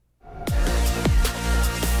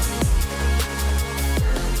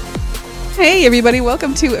Hey, everybody.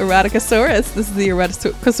 Welcome to Eroticasaurus. This is the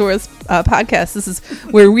Eroticasaurus podcast. This is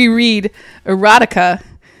where we read erotica.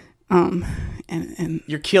 And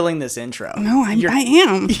You're killing this intro. No, I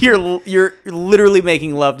am. You're literally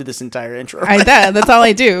making love to this entire intro. That's all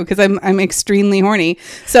I do because I'm extremely horny.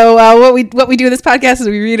 So what we do in this podcast is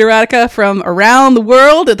we read erotica from around the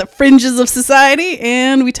world at the fringes of society,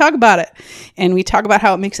 and we talk about it. And we talk about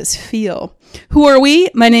how it makes us feel. Who are we?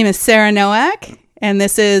 My name is Sarah Nowak. And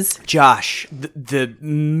this is Josh, the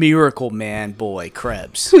miracle man boy,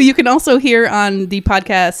 Krebs. Who you can also hear on the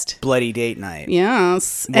podcast Bloody Date Night.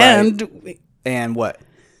 Yes. Right. And what?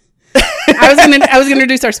 I was gonna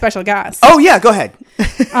introduce our special guest. Oh yeah, go ahead.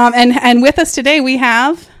 And with us today we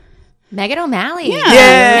have Megan O'Malley. Yeah.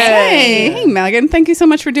 Hey, Megan, thank you so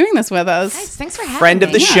much for doing this with us. Nice. Thanks for having Friend me.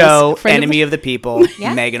 of the show, enemy of the people,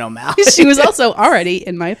 Yeah. Megan O'Malley. She was also already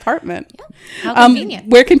in my apartment. Yeah. How convenient.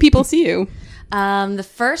 Where can people see you? The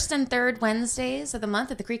first and third Wednesdays of the month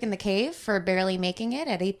at the Creek and the Cave for Barely Making It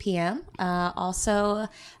at 8 p.m. Also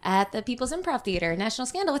at the People's Improv Theater, National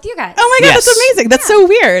Scandal with you guys. Oh my God, Yes. that's amazing. That's so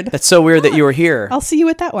weird. That's so weird that you were here. I'll see you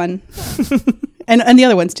at that one. and the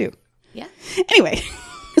other ones too. Yeah. Anyway,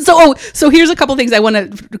 so here's a couple things I want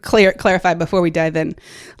to clarify before we dive in.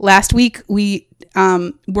 Last week we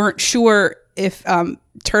weren't sure if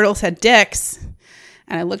turtles had dicks,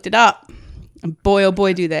 and I looked it up. And boy, oh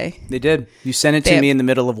boy, do they. They did. You sent it They to have me in the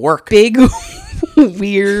middle of work. Big,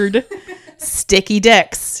 weird, sticky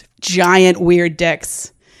dicks. Giant, weird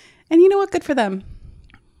dicks. And you know what? Good for them.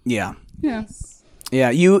 Yeah. Yeah.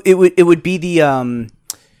 Yeah. It would be the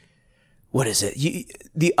what is it?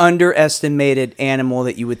 The underestimated animal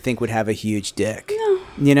that you would think would have a huge dick. No.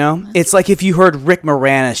 You know? It's like if you heard Rick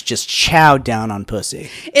Moranis just chow down on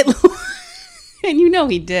pussy. And you know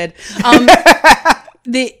he did.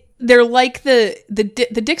 They're like the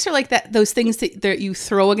dicks are like those things that you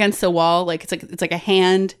throw against the wall. Like it's like a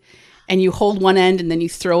hand, and you hold one end and then you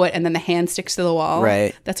throw it, and then the hand sticks to the wall.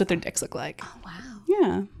 Right. That's what their dicks look like. Oh, wow.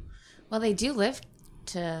 Yeah. Well, they do live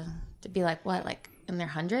to be like what, like in their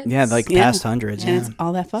hundreds? Yeah, like past hundreds. And Yeah. it's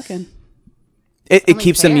all that fucking. It only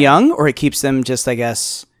keeps them fair. young, or it keeps them just, I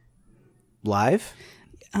guess, live.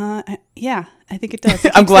 Yeah, I think it does.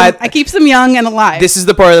 I'm glad. I keeps them young and alive. This is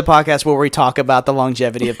the part of the podcast where we talk about the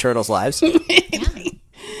longevity of turtles' lives.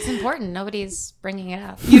 It's important. Nobody's bringing it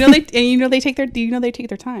up. they take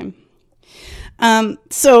their time.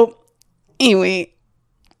 So anyway,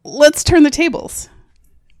 let's turn the tables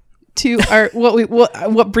to our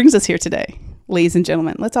what brings us here today, ladies and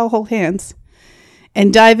gentlemen. Let's all hold hands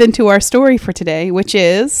and dive into our story for today, which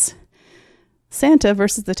is Santa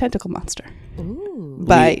versus the Tentacle Monster. Ooh.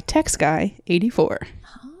 By Tex Guy 84.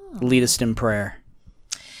 Lead us in prayer.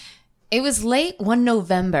 It was late one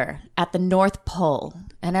November at the North Pole,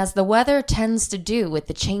 and as the weather tends to do with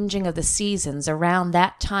the changing of the seasons around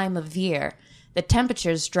that time of year, the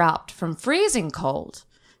temperatures dropped from freezing cold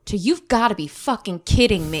to you've got to be fucking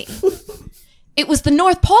kidding me. It was the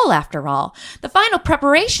North Pole, after all. The final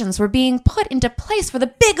preparations were being put into place for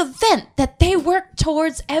the big event that they work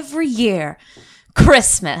towards every year.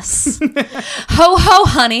 Christmas. Ho, ho,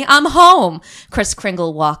 honey, I'm home. Kris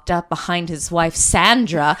Kringle walked up behind his wife,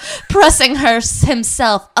 Sandra, pressing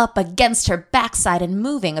himself up against her backside and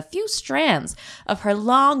moving a few strands of her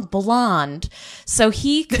long blonde so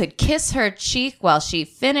he could kiss her cheek while she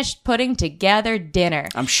finished putting together dinner.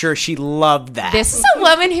 I'm sure she loved that. This is a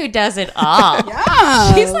woman who does it all.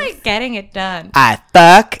 Yeah. She's like getting it done. I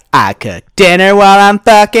fuck. I cook dinner while I'm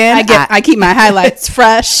fucking. I keep my highlights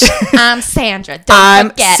fresh. I'm Sandra. Don't I'm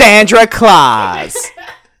forget. Sandra Claus.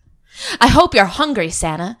 I hope you're hungry,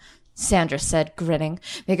 Santa, Sandra said, grinning,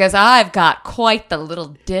 because I've got quite the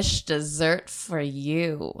little dish dessert for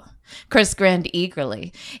you. Kris grinned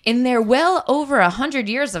eagerly. In their well over 100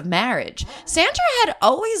 years of marriage, Sandra had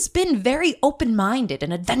always been very open-minded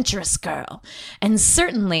and adventurous girl. And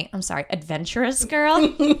certainly, adventurous girl?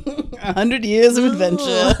 100 years of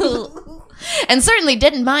adventure. And certainly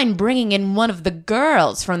didn't mind bringing in one of the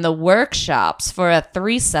girls from the workshops for a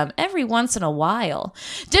threesome every once in a while.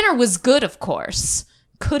 Dinner was good, of course.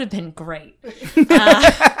 Could have been great.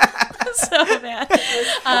 So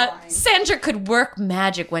bad. Sandra could work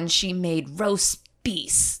magic when she made roast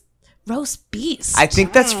beast. Roast beast. I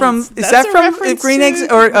think that's from. Is That's that a from reference Green to- Eggs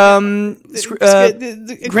or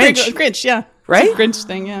Grinch? Grinch, yeah. Right? Grinch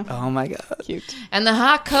thing, yeah. Oh my god! Cute. And the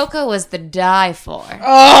hot cocoa was the die for.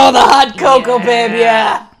 Oh, the hot cocoa, babe,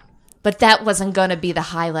 yeah. But that wasn't going to be the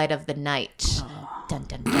highlight of the night. Dun,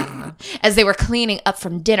 dun, dun. As they were cleaning up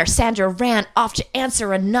from dinner, Sandra ran off to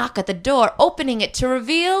answer a knock at the door, opening it to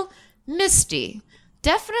reveal Misty,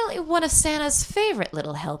 definitely one of Santa's favorite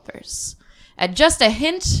little helpers. At just a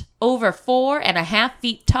hint over 4.5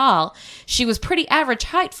 feet tall, she was pretty average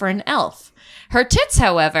height for an elf. Her tits,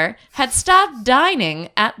 however, had stopped dining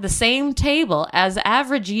at the same table as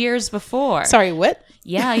average years before. Sorry, what?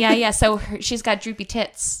 Yeah. So she's got droopy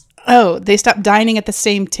tits. Oh, they stopped dining at the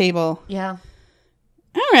same table. Yeah.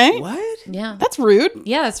 All right. What? Yeah. That's rude.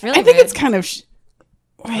 Yeah, that's really I think rude. it's kind of...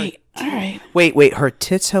 Right. All right. Wait. Her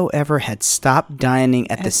tits, however, had stopped dining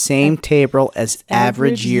at the same table as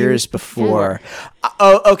average years before.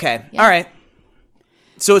 Oh, okay. All right.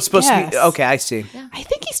 So it's supposed to be... Yes. Okay, I see. I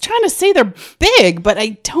think he's trying to say they're big, but I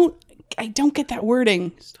don't get that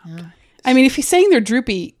wording. I mean, if he's saying they're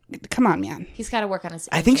droopy, come on, man. He's got to work on his...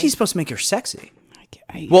 I think she's supposed to make her sexy.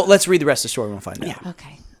 I- Well, let's read the rest of the story and we'll find out.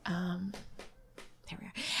 Okay. There we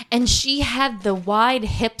are. And she had the wide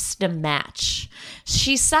hips to match.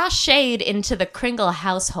 She sashayed into the Kringle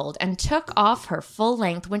household and took off her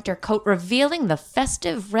full-length winter coat, revealing the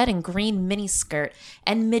festive red and green miniskirt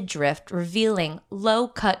and midriff, revealing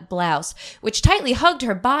low-cut blouse, which tightly hugged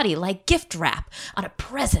her body like gift wrap on a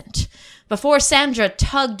present. Before Sandra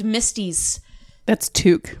tugged Misty's That's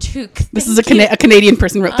Toque. toque. This is a Canadian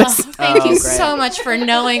person wrote this. Thank you great. so much for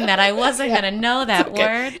knowing that. I wasn't going to know that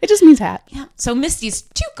word. It just means hat. Yeah. So Misty's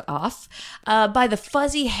took off by the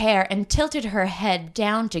fuzzy hair and tilted her head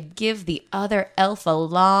down to give the other elf a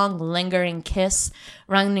long, lingering kiss,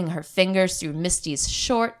 running her fingers through Misty's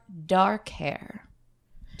short, dark hair.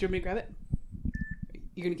 Do you want me to grab it?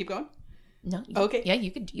 You're going to keep going? No. Okay. Yeah, you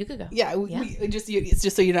could go. Yeah. It's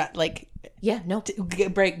just so you're not like... Yeah. No.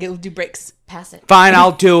 do breaks. Pass it. Fine,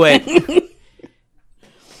 I'll do it.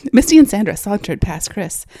 Misty and Sandra sauntered past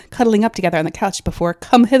Chris, cuddling up together on the couch before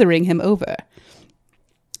come-hithering him over.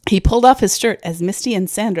 He pulled off his shirt as Misty and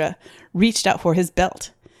Sandra reached out for his belt.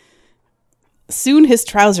 Soon his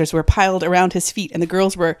trousers were piled around his feet and the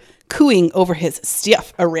girls were cooing over his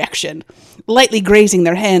stiff erection, lightly grazing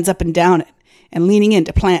their hands up and down it and leaning in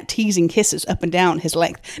to plant teasing kisses up and down his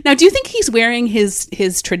length. Now, do you think he's wearing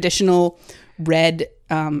his traditional red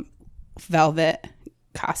velvet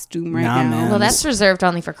costume right Nah, now? man. Well, that's reserved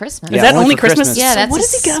only for Christmas. Is that only for Christmas? Yeah, So that's what a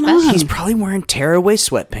has he got special- on? He's probably wearing tearaway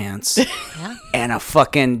sweatpants and a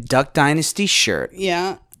fucking Duck Dynasty shirt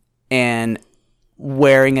Yeah. and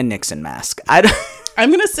wearing a Nixon mask. I don't... I'm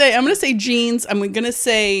gonna say jeans. I'm gonna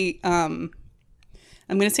say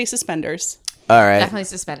suspenders. All right. Definitely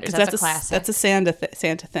suspenders. That's a classic. That's a Santa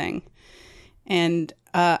thing. And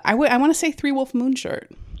I want to say 3 Wolf Moon shirt.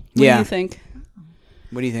 What do Yeah. you think?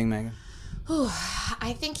 What do you think, Megan?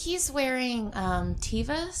 I think he's wearing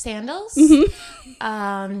Teva sandals.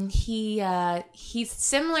 Mm-hmm. He's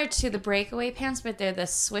similar to the breakaway pants, but they're the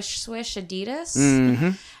swish Adidas.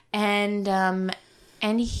 Mm-hmm.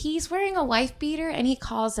 And he's wearing a wife beater, and he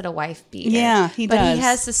calls it a wife beater. Yeah, he but does. he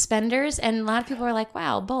has suspenders, and a lot of people are like,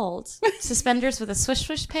 "Wow, bold suspenders with a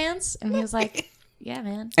swish pants." And he was like, "Yeah,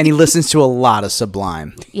 man, And he listens to a lot of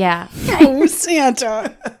Sublime. yeah." Oh,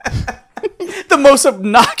 Santa. The most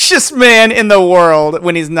obnoxious man in the world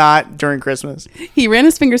when he's not during Christmas. He ran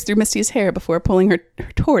his fingers through Misty's hair before pulling her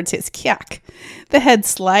towards his kyak, the head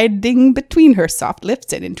sliding between her soft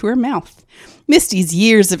lips and into her mouth. Misty's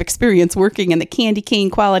years of experience working in the Candy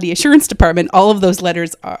Cane Quality Assurance Department, all those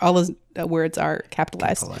words are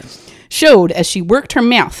capitalized, showed as she worked her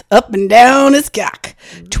mouth up and down his cock,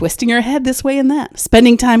 twisting her head this way and that,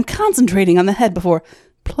 spending time concentrating on the head before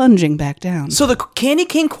plunging back down. So the Candy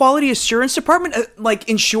Cane Quality Assurance Department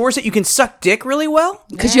ensures that you can suck dick really well?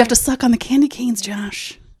 Because you have to suck on the candy canes,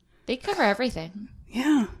 Josh. They cover everything.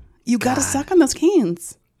 Yeah. You got to suck on those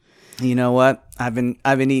canes. You know what? I've been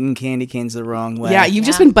eating candy canes the wrong way. Yeah, you've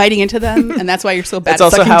just been biting into them, and that's why you're so bad That's at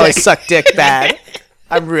also sucking how I dick. suck dick bad.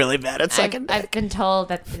 I'm really bad at sucking dick. I've been told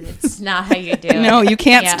that it's not how you do it. No, you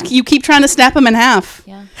can't. Yeah. You keep trying to snap them in half.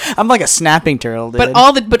 Yeah. I'm like a snapping turtle, dude. But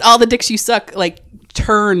all the dicks you suck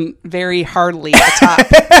turn very hardly at the top.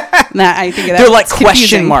 That I think They're like that's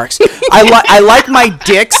question confusing. marks. I like my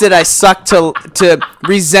dicks that I suck to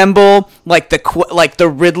resemble like the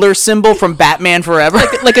Riddler symbol from Batman Forever.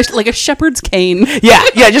 like a shepherd's cane.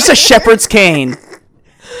 yeah, just a shepherd's cane.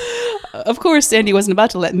 Of course, Sandy wasn't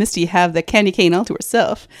about to let Misty have the candy cane all to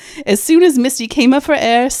herself. As soon as Misty came up for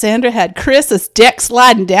air, Sandra had Chris's dick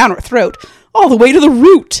sliding down her throat, all the way to the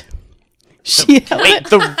root. She held Wait, it.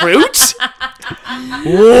 the root?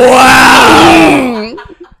 Wow!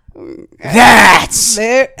 That's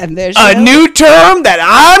There and there's a new term that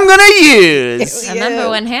I'm gonna use. Remember,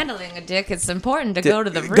 when handling a dick, it's important to go to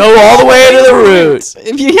the root. Go all the way to the root.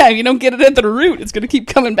 If you don't get it at the root, it's gonna keep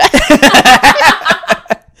coming back.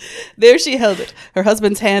 There she held it, her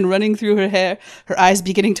husband's hand running through her hair, her eyes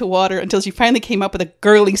beginning to water until she finally came up with a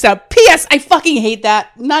gurgling sound. P.S. I fucking hate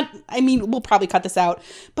that. We'll probably cut this out,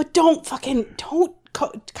 but don't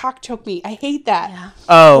cock choke me. I hate that. Yeah.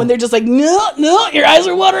 Oh. When they're just like, no, your eyes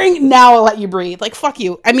are watering. Now I'll let you breathe. Like, fuck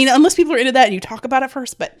you. I mean, unless people are into that and you talk about it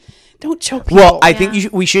first, but don't choke people. Well, I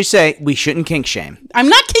think we should say we shouldn't kink shame. I'm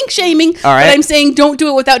not kink shaming, All right. but I'm saying don't do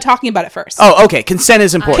it without talking about it first. Oh, okay. Consent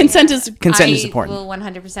is important. Consent is important. I will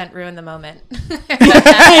 100% ruin the moment.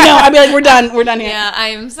 I know. I'd be like, we're done here. Yeah,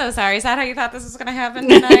 I'm so sorry. Is that how you thought this was going to happen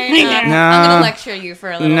tonight? I'm going to lecture you for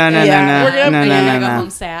a little No, bit. Yeah, we're gonna- I'm no, going to no. go home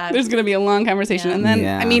sad. There's gonna be a long conversation, Yeah. and then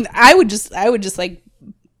Yeah. I mean, I would just like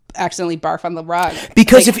accidentally barf on the rug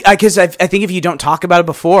Because like, I think if you don't talk about it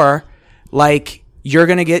before, like you're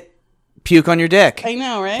gonna get puke on your dick. I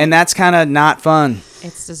know, right? And that's kind of not fun.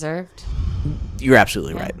 It's deserved. You're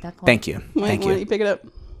absolutely right. definitely. Thank you. why Thank don't you. you pick it up?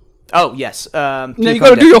 Oh yes. No, you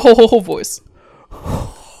gotta do your whole voice.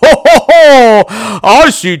 Ho ho ho! I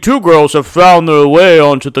see 2 girls have found their way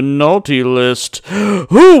onto the naughty list.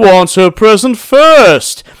 Who wants her present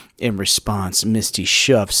first? In response, Misty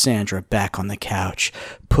shoved Sandra back on the couch,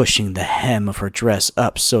 pushing the hem of her dress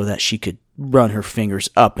up so that she could run her fingers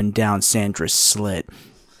up and down Sandra's slit.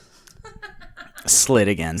 Slit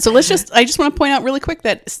again. So I just want to point out really quick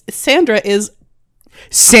that Sandra is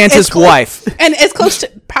Santa's wife. and as close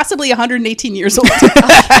to possibly 118 years old.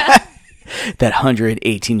 That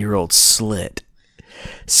 118-year-old slit.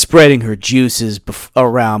 Spreading her juices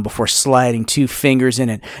around before sliding 2 fingers in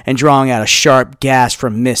it and drawing out a sharp gasp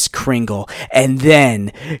from Miss Kringle. And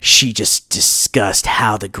then she just discussed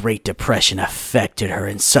how the Great Depression affected her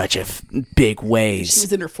in such big ways. She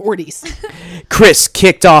was in her 40s. Chris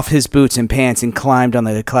kicked off his boots and pants and climbed on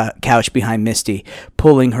the couch behind Misty,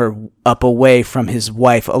 pulling her up away from his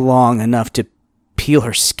wife long enough to peel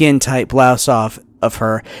her skin-tight blouse off of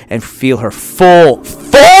her and feel her full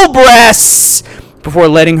breasts before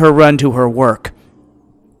letting her run to her work.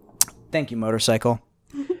 Thank you, motorcycle.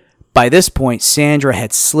 By this point, Sandra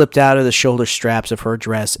had slipped out of the shoulder straps of her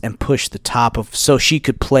dress and pushed the top of so she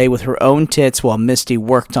could play with her own tits while Misty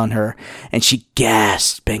worked on her, and she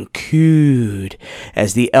gasped and cooed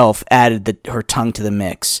as the elf added her tongue to the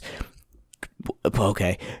mix.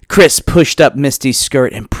 Okay. Chris pushed up Misty's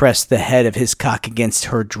skirt and pressed the head of his cock against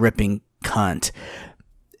her dripping cunt.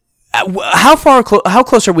 How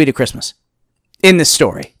close are we to Christmas in this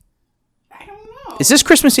story? I don't know. Is this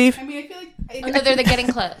Christmas Eve? I mean, I feel like No, they're getting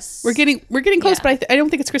close. we're getting close, Yeah. but I don't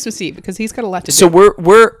think it's Christmas Eve because he's got a lot to do. So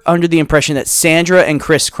we're under the impression that Sandra and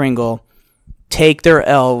Chris Kringle take their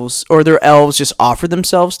elves, or their elves just offer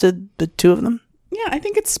themselves to the 2 of them. Yeah, I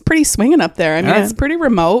think it's pretty swinging up there. I mean, All right. it's pretty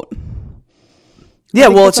remote. Yeah,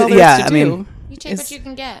 think well, that's it's all there is yeah. to I do. mean, You take what you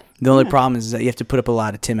can get. the only problem is that you have to put up a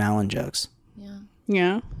lot of Tim Allen jokes. Yeah.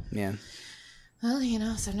 Yeah. Yeah. Well,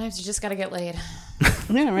 sometimes you just got to get laid.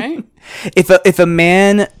 Yeah, right? If a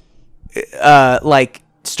man like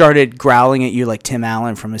started growling at you like Tim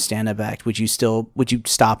Allen from a stand-up act, would you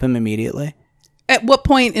stop him immediately? At what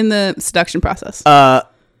point in the seduction process?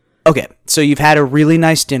 Okay, so you've had a really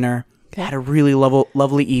nice dinner, Okay. had a really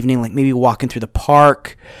lovely evening, like maybe walking through the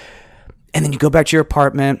park, and then you go back to your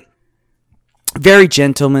apartment. Very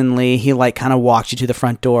gentlemanly, he like kind of walks you to the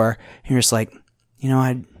front door, and you're just like,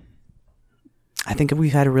 I think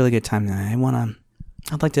we've had a really good time tonight.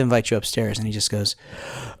 I'd like to invite you upstairs, and he just goes,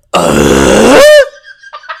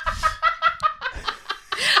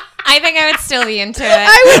 I think I would still be into it.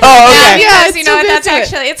 okay. Yeah, Because it's you know what? so That's good.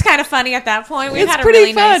 actually, it's kind of funny at that point. We've It's had a pretty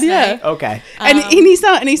really fun, nice yeah. night. Okay. And he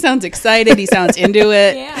sounds excited. He sounds into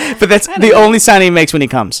it. Yeah. But that's the only sound he makes when he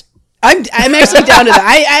comes. I'm actually down to that.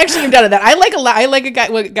 I actually am down to that. I like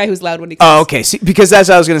a guy who's loud when he comes. Oh, okay. See, because that's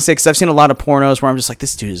what I was going to say, because I've seen a lot of pornos where I'm just like,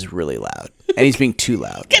 this dude is really loud. And he's being too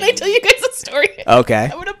loud. Can I tell you guys a story? Okay.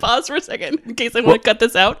 I'm gonna pause for a second in case I want to cut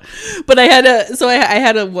this out. But I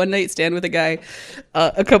had a one night stand with a guy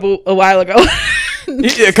a while ago.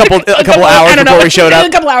 a couple hours before we showed up. A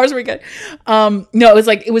couple hours we got. No,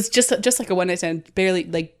 it was just like a one night stand. Barely,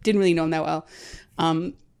 like, didn't really know him that well.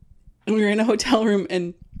 And we were in a hotel room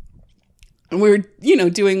and we were,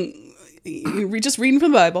 just reading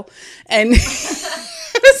from the Bible. And at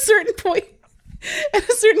a certain point,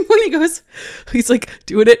 he's like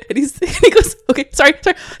doing it, and he goes, okay, sorry,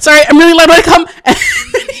 I'm really loud when I come. And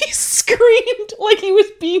then he screamed like he was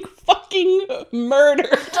being fucking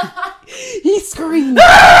murdered. He screamed.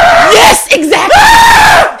 Yes,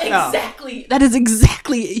 exactly. Exactly. That is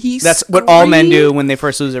exactly. That's what all men do when they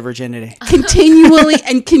first lose their virginity.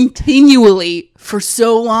 Continually for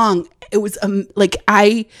so long. It was like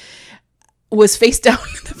I was face down.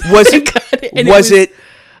 Was it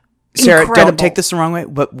Sarah, incredible. don't take this the wrong way,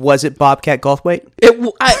 but was it Bobcat Goldthwait?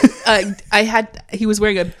 He was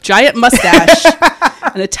wearing a giant mustache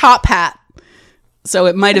and a top hat, so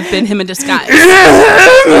it might have been him in disguise.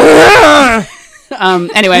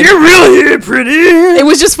 Anyway, You're really pretty. it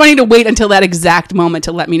was just funny to wait until that exact moment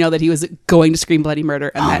to let me know that he was going to scream bloody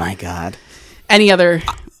murder. And Oh that my God. any other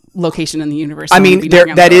location in the universe. I would mean, be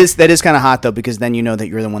knocking on the door. that is kind of hot though, because then you know that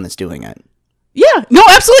you're the one that's doing it. Yeah, no,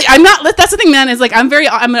 absolutely. I'm not. That's the thing, man. Is like I'm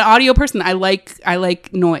an audio person. I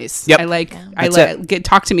like noise. Yep. I like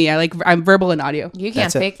talk to me. I'm verbal and audio. You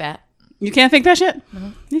can't That's it. fake that. You can't fake that shit.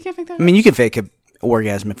 You can't fake that. I mean, you can fake an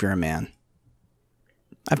orgasm if you're a man.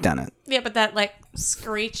 I've done it. Yeah, but that like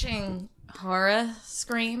screeching horror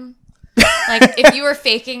scream. Like if you were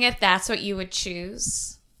faking it, that's what you would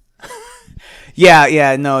choose.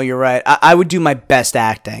 Yeah, no, you're right. I would do my best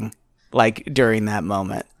acting, like, during that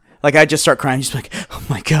moment. Like, I'd just start crying, just like, oh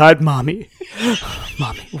my God, Mommy.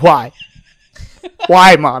 Mommy, why?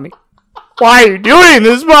 Why, Mommy? Why are you doing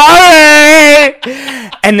this, Mommy?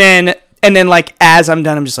 And then, like, as I'm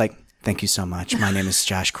done, I'm just like, thank you so much. My name is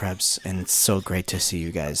Josh Krebs, and it's so great to see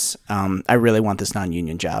you guys. I really want this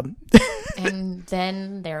non-union job. And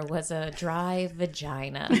then there was a dry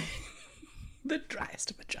vagina. The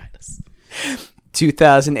driest of vaginas.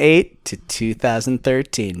 2008 to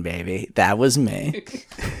 2013, baby. That was me.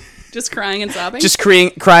 Just crying and sobbing. Just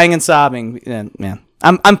crying and sobbing. Yeah,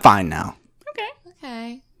 I'm fine now. okay.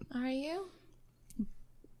 Okay. Are you?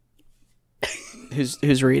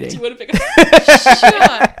 Who's reading? You want to pick up?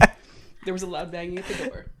 Sure. There was a loud banging at the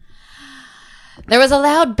door. There was a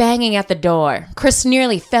loud banging at the door. Chris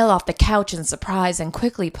nearly fell off the couch in surprise and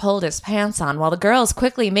quickly pulled his pants on, while the girls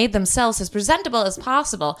quickly made themselves as presentable as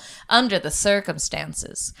possible under the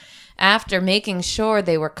circumstances. After making sure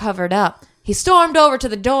they were covered up, he stormed over to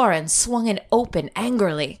the door and swung it open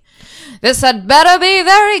angrily. "This had better be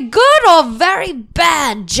very good or very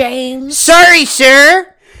bad, James." Sorry, sir.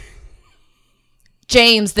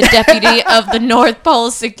 James, the deputy of the North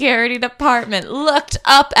Pole Security Department, looked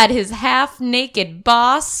up at his half-naked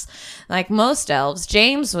boss. Like most elves,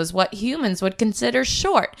 James was what humans would consider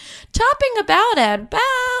short, topping about at about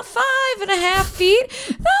 5.5 feet,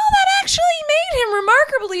 though that actually made him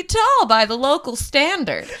remarkably tall by the local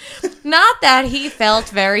standard. Not that he felt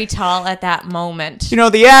very tall at that moment. You know,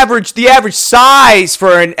 the average size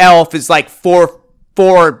for an elf is like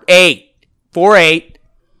 4'8".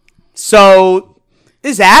 So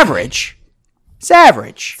it's average. It's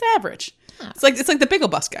average. It's average. It's like the Biggle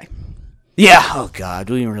Bus guy. Yeah. Oh God,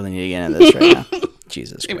 we really need to get into this right now.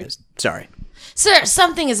 Jesus Christ. Sorry. "Sir,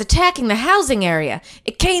 something is attacking the housing area.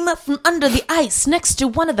 It came up from under the ice next to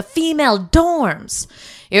one of the female dorms."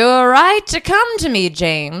 "You're right to come to me,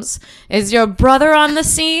 James. Is your brother on the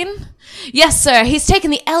scene?" "Yes, sir. He's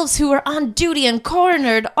taken the elves who were on duty and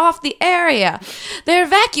coronered off the area. They're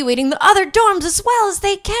evacuating the other dorms as well as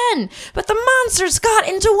they can. But the monsters got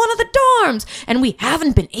into one of the dorms, and we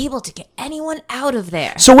haven't been able to get anyone out of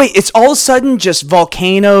there." So wait, it's all of a sudden just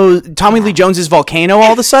Volcano, Tommy Lee Jones's Volcano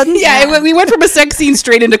all of a sudden? Yeah, we went from a sex scene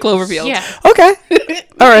straight into Cloverfield. Yeah. Okay.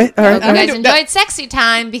 All right. You guys enjoyed sexy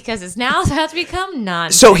time because it's now about to become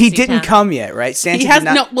non-sexy So he didn't time. come yet, right? Santa He has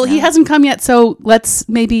did not. He hasn't come yet. So let's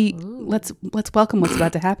welcome what's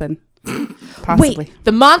about to happen. Possibly. Wait,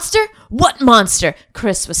 the monster? What monster?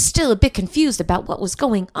 Chris was still a bit confused about what was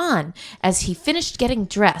going on as he finished getting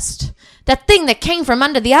dressed. That thing that came from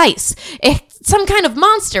under the ice. It's some kind of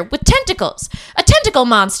monster with tentacles. A tentacle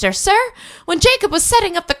monster, sir. When Jacob was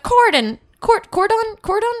setting up the cordon?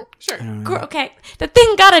 Sure. Okay. The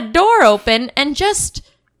thing got a door open and just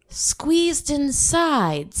squeezed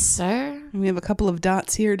inside, sir. We have a couple of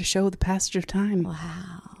dots here to show the passage of time.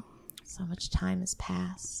 Wow. So much time has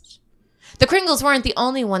passed. The Kringles weren't the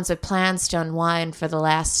only ones with plans to unwind for the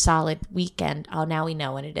last solid weekend. Oh, now we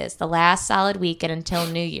know when it is. The last solid weekend until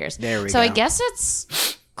New Year's. There we so I go. guess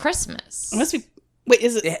it's Christmas. It must be. Wait,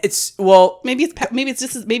 is it? It's, well, Maybe this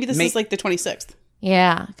is like the 26th.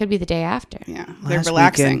 Yeah, it could be the day after. Yeah, they're Last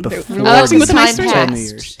relaxing. weekend They're before- relaxing Oh, with a time nice drink. passed. New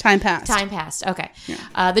Year's. Time passed. Time passed. Okay.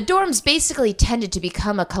 The dorms basically tended to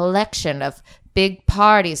become a collection of big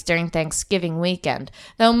parties during Thanksgiving weekend,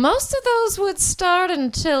 though most of those would start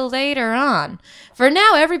until later on. For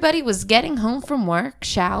now, everybody was getting home from work,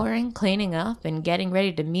 showering, cleaning up, and getting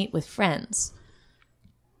ready to meet with friends.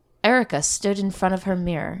 Erica stood in front of her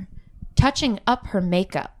mirror, touching up her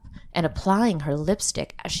makeup and applying her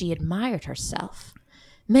lipstick as she admired herself.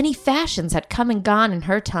 Many fashions had come and gone in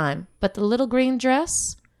her time, but the little green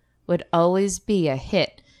dress would always be a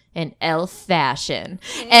hit in elf fashion.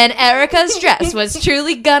 And Erica's dress was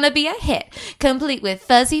truly gonna be a hit, complete with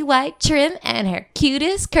fuzzy white trim and her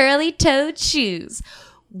cutest curly-toed shoes.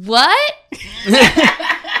 What?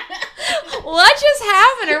 What just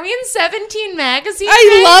happened? Are we in 17 magazine?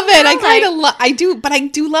 I love it. now? I kind of I do, but I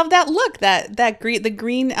do love that look. The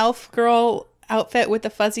green elf girl outfit with the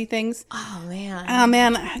fuzzy things. Oh man. Oh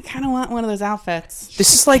man, I kind of want one of those outfits.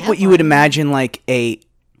 This is like what you would imagine like a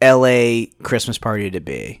LA Christmas party to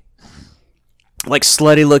be. Like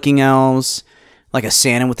slutty looking elves, like a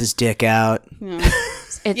Santa with his dick out.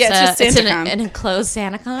 It's just it's SantaCon. an enclosed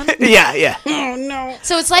SantaCon. Yeah. Oh no.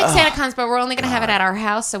 So it's like SantaCons, but we're only going to have it at our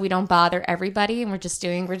house, so we don't bother everybody, and we're just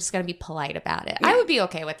going to be polite about it. I would be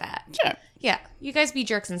okay with that. Sure. Yeah, you guys be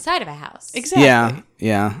jerks inside of a house. Exactly.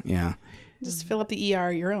 Yeah. Just fill up the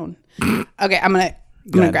ER your own. Okay, I'm gonna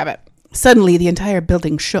grab it. Suddenly, the entire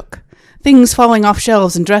building shook. Things falling off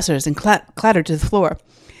shelves and dressers and clattered to the floor.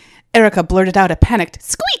 Erica blurted out a panicked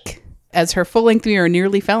squeak as her full-length mirror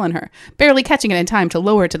nearly fell on her, barely catching it in time to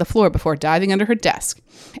lower it to the floor before diving under her desk.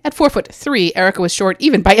 At 4'3", Erica was short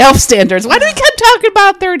even by elf standards. Why do we keep talking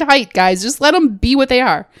about their height, guys? Just let them be what they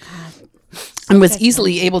are. And was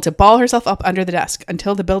easily able to ball herself up under the desk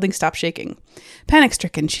until the building stopped shaking.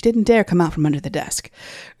 Panic-stricken, she didn't dare come out from under the desk.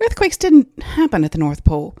 Earthquakes didn't happen at the North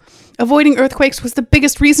Pole. Avoiding earthquakes was the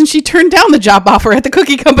biggest reason she turned down the job offer at the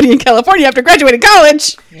cookie company in California after graduating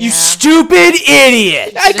college. You stupid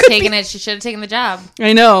idiot! She should have taken the job.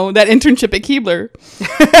 I know, that internship at Keebler.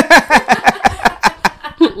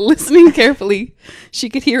 Listening carefully, she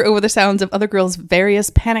could hear over the sounds of other girls' various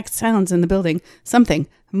panicked sounds in the building, something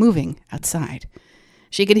moving outside.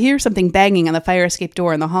 She could hear something banging on the fire escape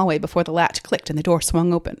door in the hallway before the latch clicked and the door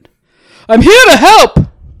swung open. I'm here to help!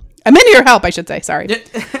 I'm in here, help, I should say, sorry.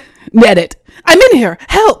 Edit. I'm in here,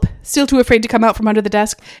 help! Still too afraid to come out from under the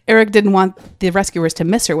desk, Eric didn't want the rescuers to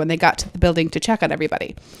miss her when they got to the building to check on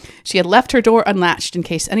everybody. She had left her door unlatched in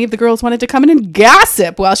case any of the girls wanted to come in and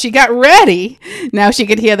gossip while she got ready. Now she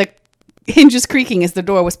could hear the hinges creaking as the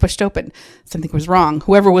door was pushed open. Something was wrong.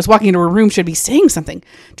 Whoever was walking into her room should be saying something,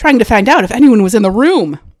 trying to find out if anyone was in the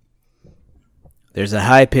room. There's a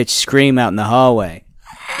high-pitched scream out in the hallway.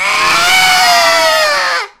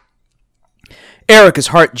 Erica's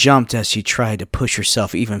heart jumped as she tried to push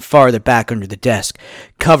herself even farther back under the desk,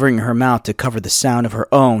 covering her mouth to cover the sound of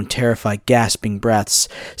her own terrified gasping breaths.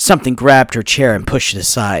 Something grabbed her chair and pushed it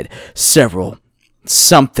aside. Several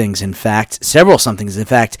somethings, in fact.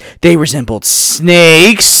 They resembled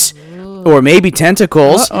snakes, or maybe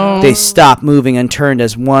tentacles. They stopped moving and turned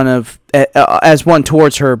as one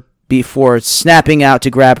towards her before snapping out to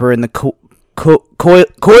grab her in the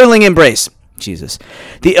coiling embrace. Jesus.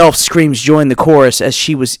 The elf screams joined the chorus as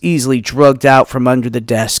she was easily drugged out from under the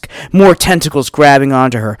desk, more tentacles grabbing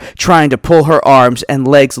onto her, trying to pull her arms and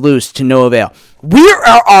legs loose to no avail. We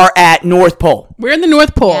are at North Pole. We're in the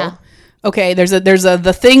North Pole. Yeah. Okay, there's a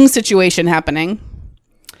the thing situation happening.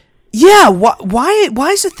 Yeah, why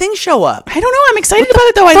does the thing show up? I don't know. I'm excited about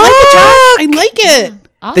it though. I like it, Josh. I like it.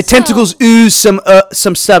 Also, The tentacles oozed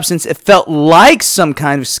some substance. It felt like some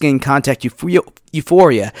kind of skin contact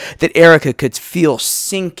euphoria that Erica could feel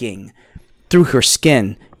sinking through her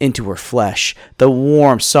skin into her flesh, the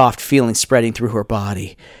warm, soft feeling spreading through her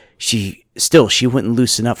body. She wouldn't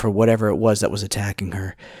loosen up for whatever it was that was attacking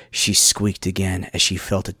her. She squeaked again as she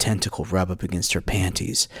felt a tentacle rub up against her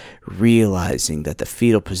panties, realizing that the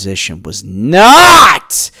fetal position was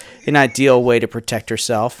not an ideal way to protect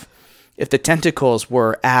herself. If the tentacles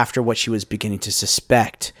were after what she was beginning to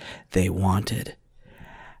suspect they wanted.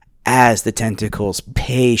 As the tentacles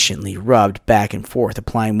patiently rubbed back and forth,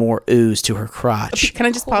 applying more ooze to her crotch. Can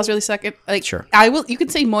I just pause really a second? Like, Sure. I will. You can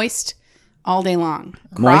say moist all day long.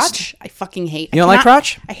 Moist? Crotch, I fucking hate. You don't like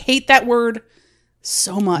crotch? I hate that word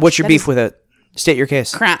so much. What's your That beef is with it? State your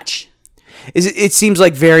case. crotch? It seems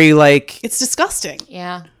like very like It's disgusting.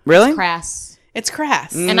 yeah, Really? it's crass. It's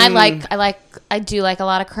crass. And I do like a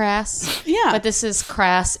lot of crass. Yeah. But this is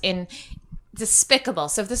crass in despicable.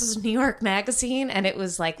 So if this is New York Magazine and it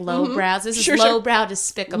was like lowbrows, this Sure, is sure. lowbrow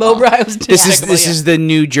despicable. Lowbrow is this despicable, is yeah. the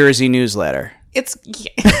New Jersey newsletter. It's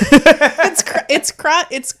it's crotch.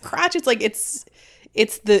 It's like it's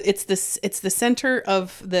the center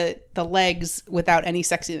of the legs without any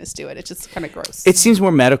sexiness to it. It's just kind of gross. It seems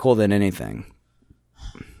more medical than anything.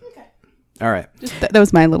 Okay. All right. That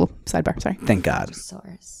was my little sidebar. Sorry. Thank God.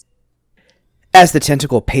 Source. As the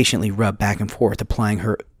tentacle patiently rubbed back and forth, applying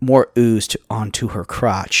her more ooze onto her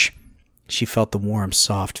crotch, she felt the warm,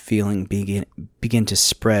 soft feeling begin to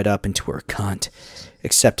spread up into her cunt.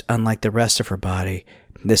 Except, unlike the rest of her body,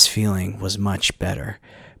 this feeling was much better,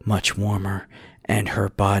 much warmer, and her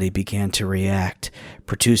body began to react,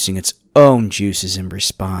 producing its own juices in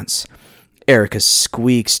response. Erica's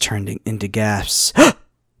squeaks turned into gasps.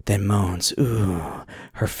 then moans, ooh,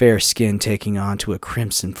 her fair skin taking on to a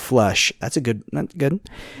crimson flush. That's good.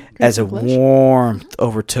 As a warmth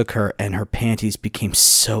overtook her, and her panties became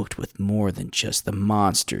soaked with more than just the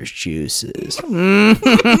monster's juices.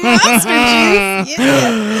 Monster juice.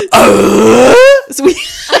 Yeah. So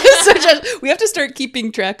we have to start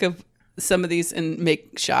keeping track of some of these and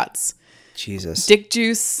make shots. Jesus. Dick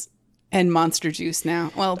juice and monster juice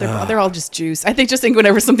now. Well, they're all just juice. I think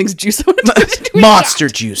whenever something's juice, I want to do a Monster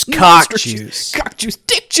shot. juice, cock juice, cock juice,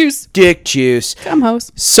 dick juice. dick juice. Come,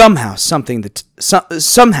 host. Somehow,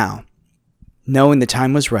 somehow, knowing the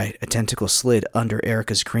time was right, a tentacle slid under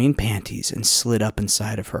Erica's green panties and slid up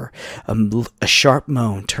inside of her, a sharp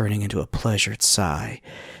moan turning into a pleasured sigh,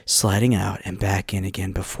 sliding out and back in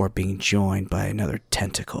again before being joined by another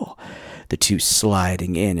tentacle, the two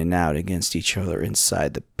sliding in and out against each other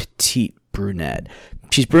inside the petite brunette.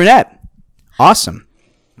 She's brunette. Awesome.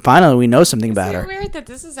 Finally, we know something about her. It's weird that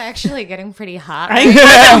this is actually getting pretty hot. No,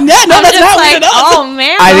 that's just not like, weird at all. oh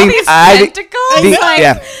man, I all think- these I think- tentacles.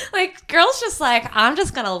 yeah. Like girls just like, I'm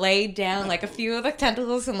just gonna lay down like a few of the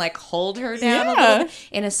tentacles and like hold her down a Yeah. little bit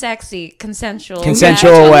in a sexy, consensual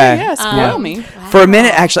Consensual way. Yeah, spoil me. For a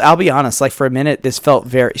minute, actually, I'll be honest. Like for a minute, this felt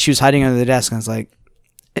very. She was hiding under the desk, and I was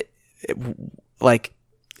like,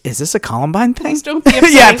 is this a Columbine thing? Please don't be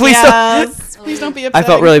upset. Yeah, please don't. Yes. Please don't be upset. I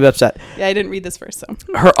felt really upset. Yeah, I didn't read this first, so.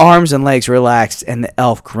 Her arms and legs relaxed, and the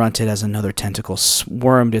elf grunted as another tentacle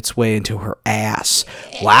swormed its way into her ass.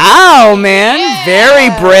 Wow, man. Very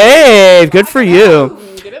brave. Good for you.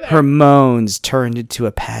 Her moans turned into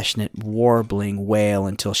a passionate, warbling wail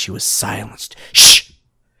until she was silenced. Shh!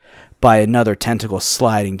 By another tentacle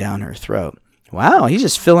sliding down her throat. Wow, he's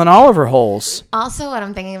just filling all of her holes. Also, what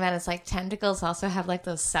I'm thinking about is like tentacles also have like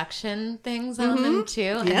those suction things on them too,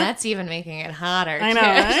 and that's even making it hotter. I know, too.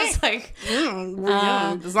 right? Just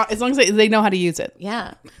like, as long as they know how to use it.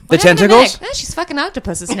 yeah. The What happened to tentacles? Meg? She's fucking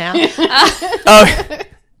octopuses now. Oh,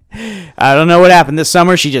 I don't know what happened this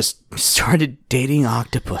summer. She just started dating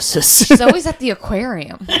octopuses. She's always at the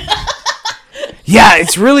aquarium. Yeah,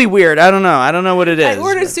 it's really weird. I don't know. I don't know what it is. I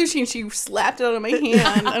ordered but- sushi and she slapped it out of my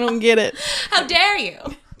hand. I don't get it. How dare you?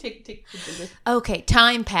 Take Okay,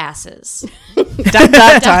 time passes. time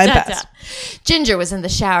pass. Ginger was in the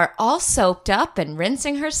shower all soaked up and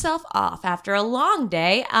rinsing herself off after a long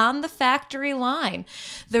day on the factory line.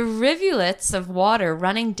 The rivulets of water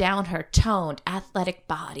running down her toned, athletic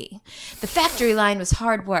body. The factory line was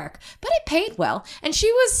hard work, but it paid well, and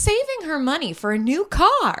she was saving her money for a new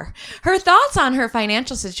car. Her thoughts on her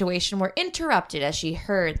financial situation were interrupted as she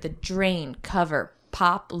heard the drain cover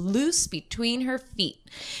pop loose between her feet.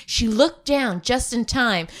 She looked down just in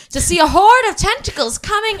time to see a horde of tentacles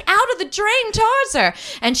coming out of the drain towards her,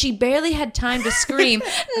 and she barely had time to scream,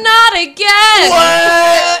 "Not again!"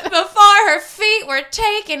 What? before her feet were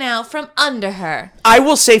taken out from under her. I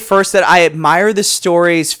will say first that I admire the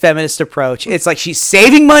story's feminist approach. It's like she's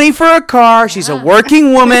saving money for a car. She's a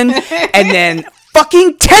working woman, and then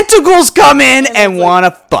fucking tentacles come in and want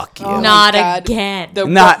to fuck you. Not God. again.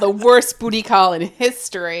 The worst booty call in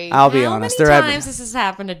history. I'll be How honest. many There times this has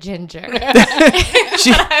happened to Ginger?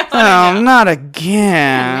 oh, not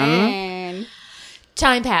again. Man.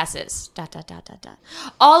 Time passes. ...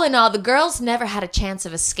 All in all, the girls never had a chance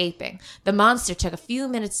of escaping. The monster took a few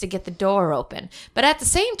minutes to get the door open, but at the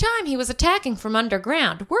same time he was attacking from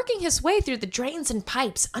underground, working his way through the drains and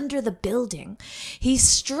pipes under the building. He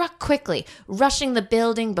struck quickly, rushing the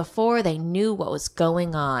building before they knew what was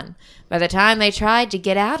going on. By the time they tried to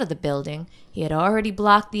get out of the building, he had already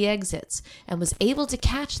blocked the exits and was able to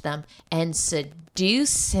catch them and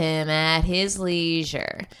seduce him at his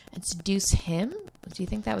leisure. And seduce him? Do you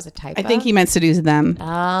think that was a typo? I think he meant seduce them.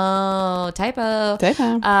 Oh, typo.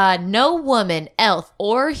 Typo. No woman, elf,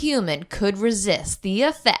 or human could resist the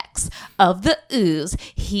effects of the ooze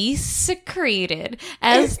he secreted,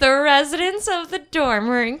 as the residents of the dorm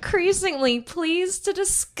were increasingly pleased to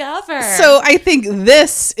discover. So I think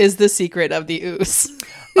this is the secret of the ooze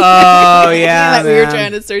Oh, yeah. that we were man.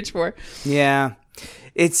 trying to search for. Yeah.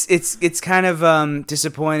 It's kind of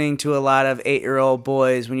disappointing to a lot of 8-year-old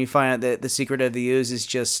boys when you find out that the secret of the ooze is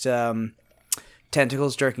just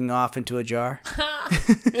tentacles jerking off into a jar.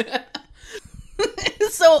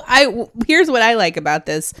 So here's what I like about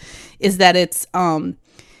this is that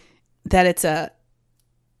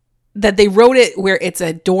that they wrote it where it's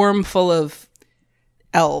a dorm full of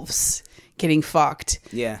elves getting fucked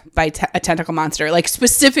Yeah. by a tentacle monster, like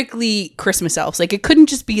specifically Christmas elves. Like it couldn't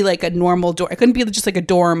just be like a normal dorm. It couldn't be just like a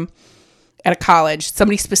dorm at a college.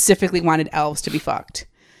 Somebody specifically wanted elves to be fucked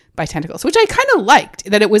by tentacles, which I kind of liked.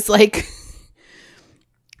 That it was like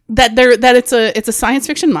that it's a science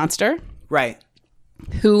fiction monster. Right.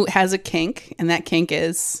 who has a kink, and that kink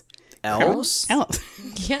is Elves? elves.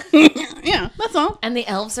 Yeah. Yeah, that's all. And the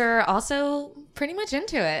elves are also pretty much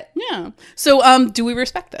into it. Yeah. So, do we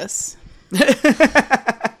respect this?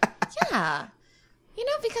 Yeah.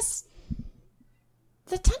 Because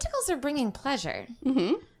the tentacles are bringing pleasure.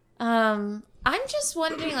 Mm-hmm. I'm just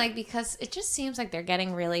wondering, because it just seems like they're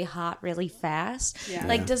getting really hot really fast.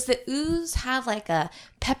 Yeah. Does the ooze have a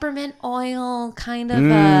peppermint oil kind of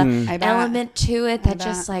I bet. element to it that bet.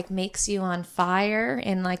 just makes you on fire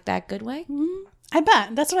in that good way? I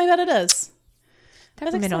bet. That's what I bet it is.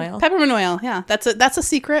 Peppermint oil. Peppermint oil. Yeah, that's a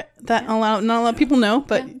secret that not a lot of people know,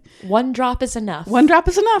 but One drop is enough. one drop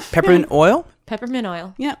is enough. Peppermint oil? Peppermint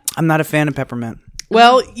oil. Yeah. I'm not a fan of peppermint.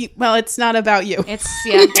 Well, it's not about you. It's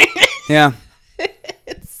yeah. Yeah.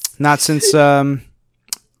 Not since I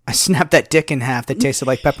snapped that dick in half that tasted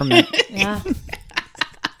like peppermint. Yeah.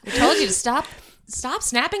 We told you to stop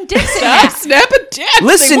snapping dicks in Stop half. snapping dicks.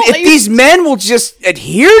 Listen, if these men will just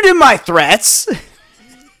adhere to my threats.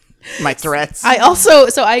 My threats. I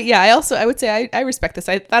would say I respect this.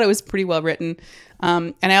 I thought it was pretty well written.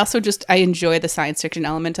 And I also I enjoy the science fiction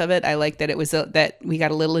element of it. I like that it was that we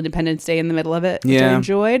got a little Independence Day in the middle of it, which I Yeah.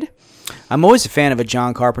 enjoyed. I'm always a fan of a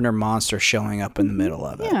John Carpenter monster showing up in the middle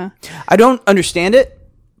of it. Yeah. I don't understand it,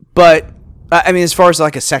 but I mean, as far as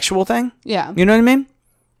a sexual thing, Yeah. you know what I mean?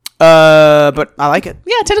 But I like it.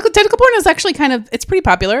 Yeah, tentacle porn is actually it's pretty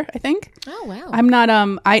popular, I think. Oh wow. I'm not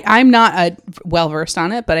I'm not well versed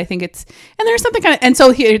on it, but I think it's, and there's something kind of, and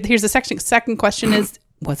so here's the second question is,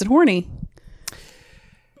 was it horny?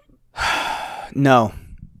 No.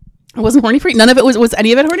 It wasn't horny for you? None of it was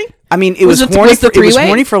any of it horny? I mean, it was it- horny. was the It was three-way?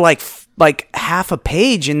 horny for like half a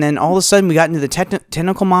page, and then all of a sudden we got into the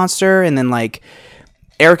tentacle monster, and then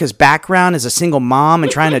Erica's background as a single mom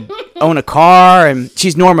and trying to own a car, and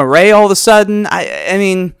she's Norma Ray all of a sudden. I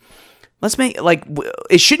mean, let's make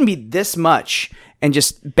it shouldn't be this much, and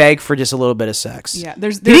just beg for just a little bit of sex. Yeah,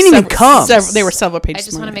 there's They didn't even come. They were several I pages.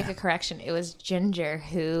 just want to more. make a correction. It was Ginger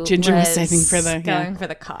who Ginger was saving for the- yeah. going for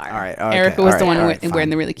the car. All right. Okay, Erica was all the right, one all right, wearing fine.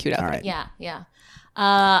 the really cute outfit. All right. Yeah, yeah.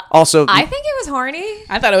 Also, I think it was horny.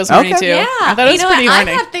 I thought it was horny Okay. too. Yeah, I thought it was pretty what?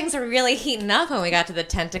 horny. I thought things were really heating up when we got to the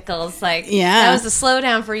tentacles. Yeah. that was a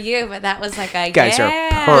slowdown for you, but that was a guys are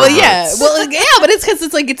yeah. Well, perverts. yeah, but it's because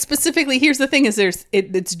it's specifically. Here's the thing: is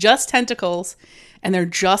it's just tentacles, and they're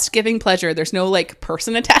just giving pleasure. There's no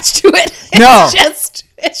person attached to it. No.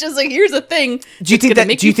 It's just here's the thing. Do you think gonna that?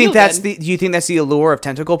 make Do you think feel that's good. the? Do you think that's the allure of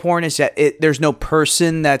tentacle porn? Is that there's no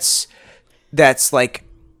person that's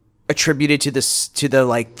attributed to this to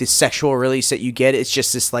the sexual release that you get? It's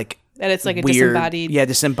just this that it's a weird, disembodied?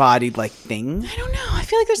 disembodied thing. I don't know. I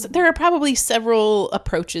feel like there are probably several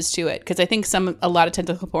approaches to it because I think a lot of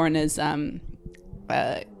tentacle porn is kind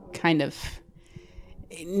of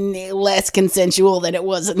less consensual than it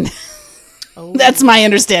wasn't. That's my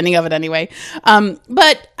understanding of it anyway.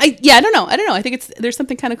 But I don't know. I think there's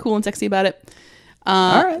something kind of cool and sexy about it.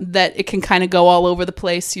 All right. That it can kind of go all over the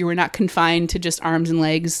place. You were not confined to just arms and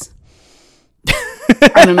legs.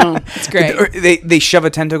 I don't know. It's great. Or they shove a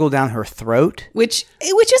tentacle down her throat. Which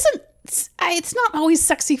isn't. It's not always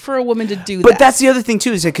sexy for a woman to do that. But that's the other thing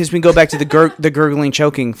too, is that because we go back to the the gurgling,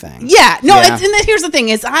 choking thing. Yeah, no. Yeah. And then here's the thing: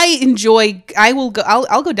 is I enjoy. I will go.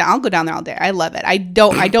 I'll go down. I'll go down there all day. I love it. I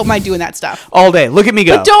don't mind doing that stuff. All day. Look at me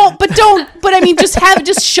go. But I mean,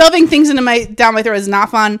 just shoving things down my throat is not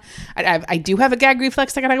fun. I do have a gag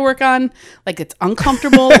reflex I gotta work on. It's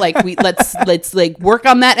uncomfortable. Let's work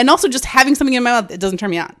on that. And also just having something in my mouth, it doesn't turn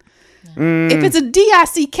me on. If it's a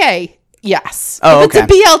DICK, yes. Oh, if it's a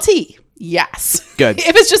BLT, yes. Good.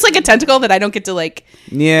 If it's just a tentacle that I don't get to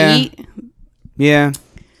Yeah. eat, Yeah.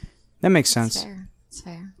 That makes sense. Fair. It's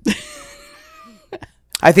fair.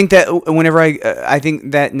 I think that whenever I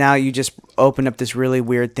think that now you just open up this really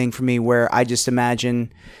weird thing for me where I just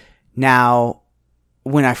imagine now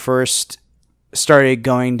when I first started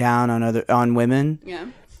going down on women, yeah.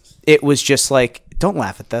 it was just don't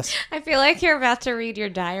laugh at this. I feel like you're about to read your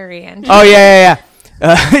diary and Oh yeah.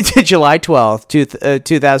 July 12th,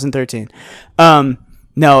 2013.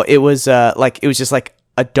 No, it was it was just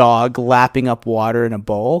a dog lapping up water in a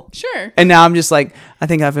bowl. Sure. And now I'm just I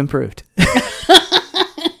think I've improved.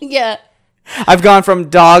 Yeah. I've gone from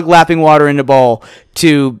dog lapping water in a bowl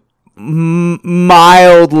to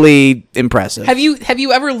mildly impressive. Have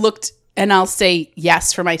you ever looked, and I'll say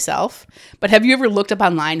yes for myself, but have you ever looked up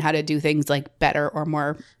online how to do things better or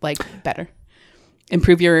more better?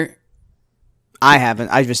 Improve your... I haven't.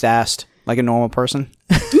 I just asked. like a normal person?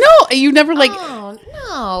 No, you never like. Oh,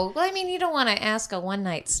 no. Well, I mean, you don't want to ask a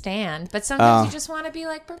one-night stand, but sometimes you just want to be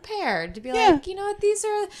like prepared to be like, you know what, these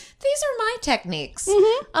are my techniques.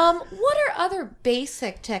 What are other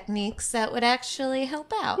basic techniques that would actually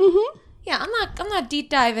help out? Yeah, I'm not deep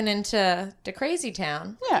diving into Crazy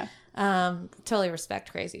Town. Yeah. Totally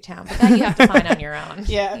respect Crazy Town, but that you have to find on your own.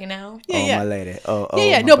 Yeah. You know? My lady.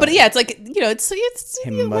 Yeah. No, but yeah, it's like, you know, it's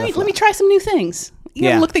let me try some new things. You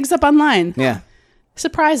gotta look things up online. Yeah.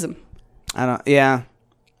 Surprise them. I don't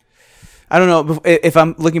know if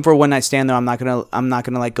I'm looking for a one night stand though. I'm not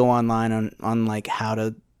gonna like go online on like how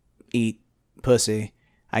to eat pussy,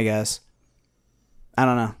 I guess. I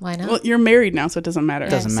don't know. Why not? Well, you're married now, so it doesn't matter.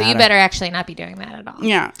 Doesn't So matter. you better actually not be doing that at all.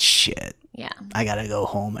 Yeah. Shit. Yeah. I gotta go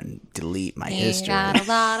home and delete my You history. got a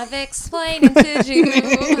lot of explaining to do.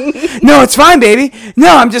 No, it's fine, baby.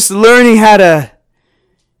 No, I'm just learning how to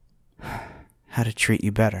treat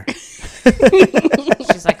you better.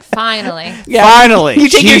 She's like, finally. Yeah. Finally. You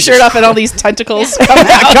take your Jesus shirt off and all these tentacles come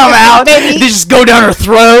out. come out. They just go down her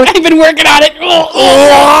throat. I've been working on it.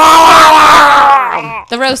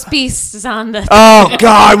 The roast beast is on the... Oh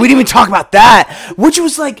God, we didn't even talk about that. Which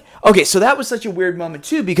was like, okay, so that was such a weird moment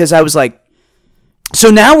too, because I was like, so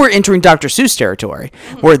now we're entering Dr. Seuss territory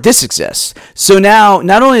where this exists. So now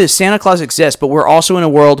not only does Santa Claus exist, but we're also in a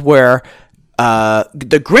world where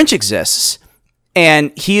the Grinch exists,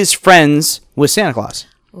 and he is friends with Santa Claus.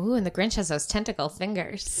 Ooh, and the Grinch has those tentacle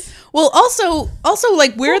fingers. Well, also,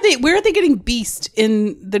 like, where are they getting beast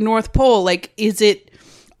in the North Pole? Like,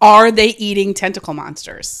 are they eating tentacle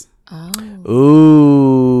monsters?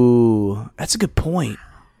 Ooh, that's a good point.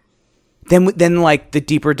 Then like the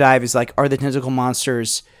deeper dive is like, are the tentacle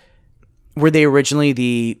monsters, were they originally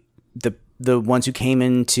the ones who came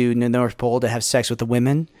into the North Pole to have sex with the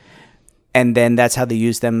women, and then that's how they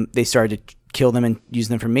used them? They started to kill them and use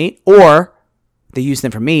them for meat, or they used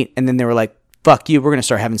them for meat and then they were like, "Fuck you, we're gonna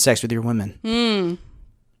start having sex with your women."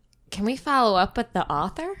 Can we follow up with the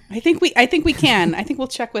author? I think we can. I think we'll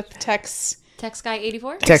check with Tex Guy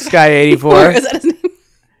 84? Text guy 84. Is that his name?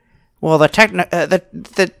 Well, the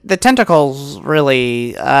tentacles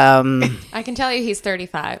really. I can tell you he's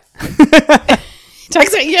 35.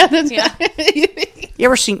 Tex, yeah. You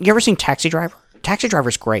ever seen Taxi Driver? Taxi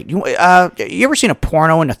Driver's great. You ever seen a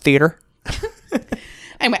porno in a theater?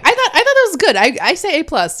 Anyway, I thought that was good. I say A+.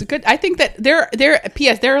 Good. I think that there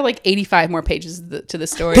are like 85 more pages to the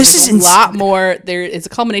story. This There's is a lot more. There is a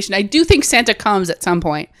culmination. I do think Santa comes at some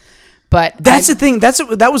point, but that's the thing. That's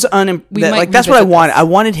what I revisit wanted. this. I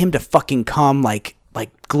wanted him to fucking come like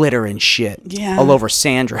glitter and shit all over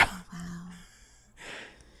Sandra.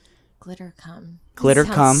 Glitter cum. Glitter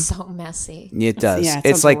Sounds cum. so messy. It does. Yeah,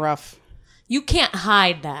 it's like rough. You can't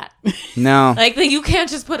hide that. no. Like you can't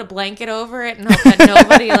just put a blanket over it and hope that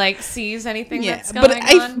nobody like sees anything that's going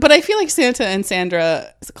on. But I feel like Santa and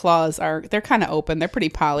Sandra Claus they're kind of open. They're pretty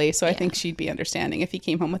poly, so I think she'd be understanding if he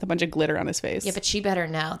came home with a bunch of glitter on his face. Yeah, but she better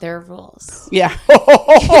know. There are rules. Yeah.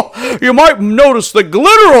 You might notice the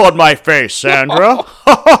glitter on my face, Sandra.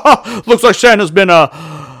 Looks like Santa's been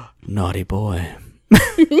a naughty boy.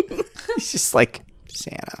 He's just like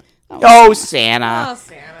Santa. Oh, Santa. Oh,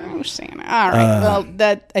 Santa. Oh, Santa. All right. Well,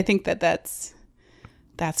 I think that's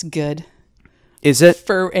good Is it?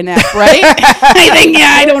 for an app, right? I think.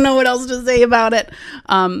 Yeah. I don't know what else to say about it.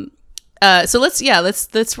 So let's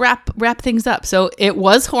wrap things up. So it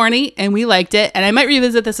was horny and we liked it, and I might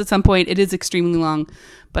revisit this at some point. It is extremely long,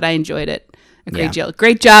 but I enjoyed it.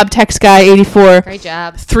 Great job, Text Guy 84. Great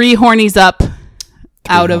job. 3 hornies up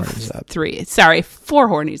out hornies of up. 3. Sorry, 4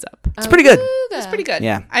 hornies up. It's pretty good. It's pretty good.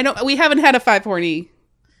 Yeah. I know we haven't had a 5 horny.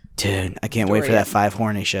 Dude, I can't wait for that 5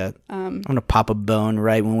 horny shit. I'm going to pop a bone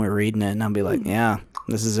right when we're reading it, and I'll be like, yeah,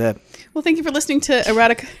 this is it. Well, thank you for listening to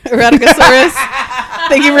Eroticasaurus.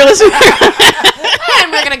 Thank you for listening.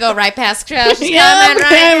 And we're going to go right past Josh's comment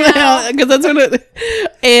right now. Because that's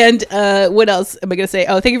and what else am I going to say?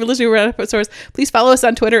 Oh, thank you for listening to Eroticasaurus. Please follow us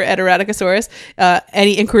on Twitter at Eroticasaurus.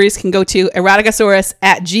 Any inquiries can go to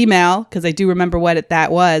eroticasaurus@gmail.com, because I do remember what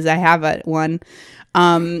that was. I have one.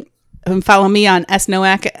 Follow me on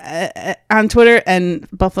SNoack on Twitter and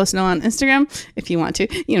Buffalo Snow on Instagram if you want to.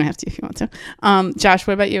 You don't have to if you want to. Josh,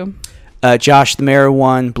 what about you? Josh the Mayor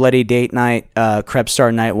 1, Bloody Date Night,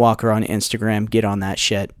 Krebstar Nightwalker on Instagram. Get on that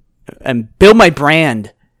shit and build my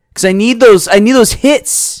brand, because I need those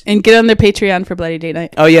hits. And get on their Patreon for Bloody Date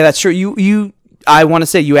Night. Oh yeah, that's true. I want to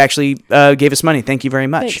say you actually gave us money. Thank you very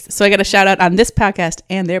much. Thanks. So I got a shout out on this podcast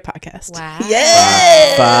and their podcast. Wow.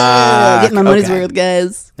 Yeah. Fuck. Getting my money's Okay. worth,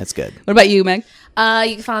 guys. That's good. What about you, Meg?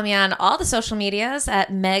 You can follow me on all the social medias at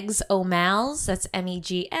Megs O'Malls. That's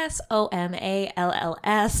MEGSOMALLS.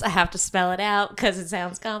 I have to spell it out because it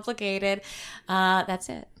sounds complicated. That's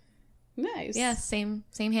it. Nice. Yeah, same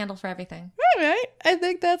handle for everything. All right. I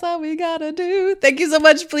think that's all we gotta do. Thank you so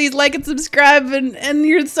much. Please like and subscribe. And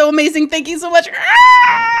you're so amazing. Thank you so much.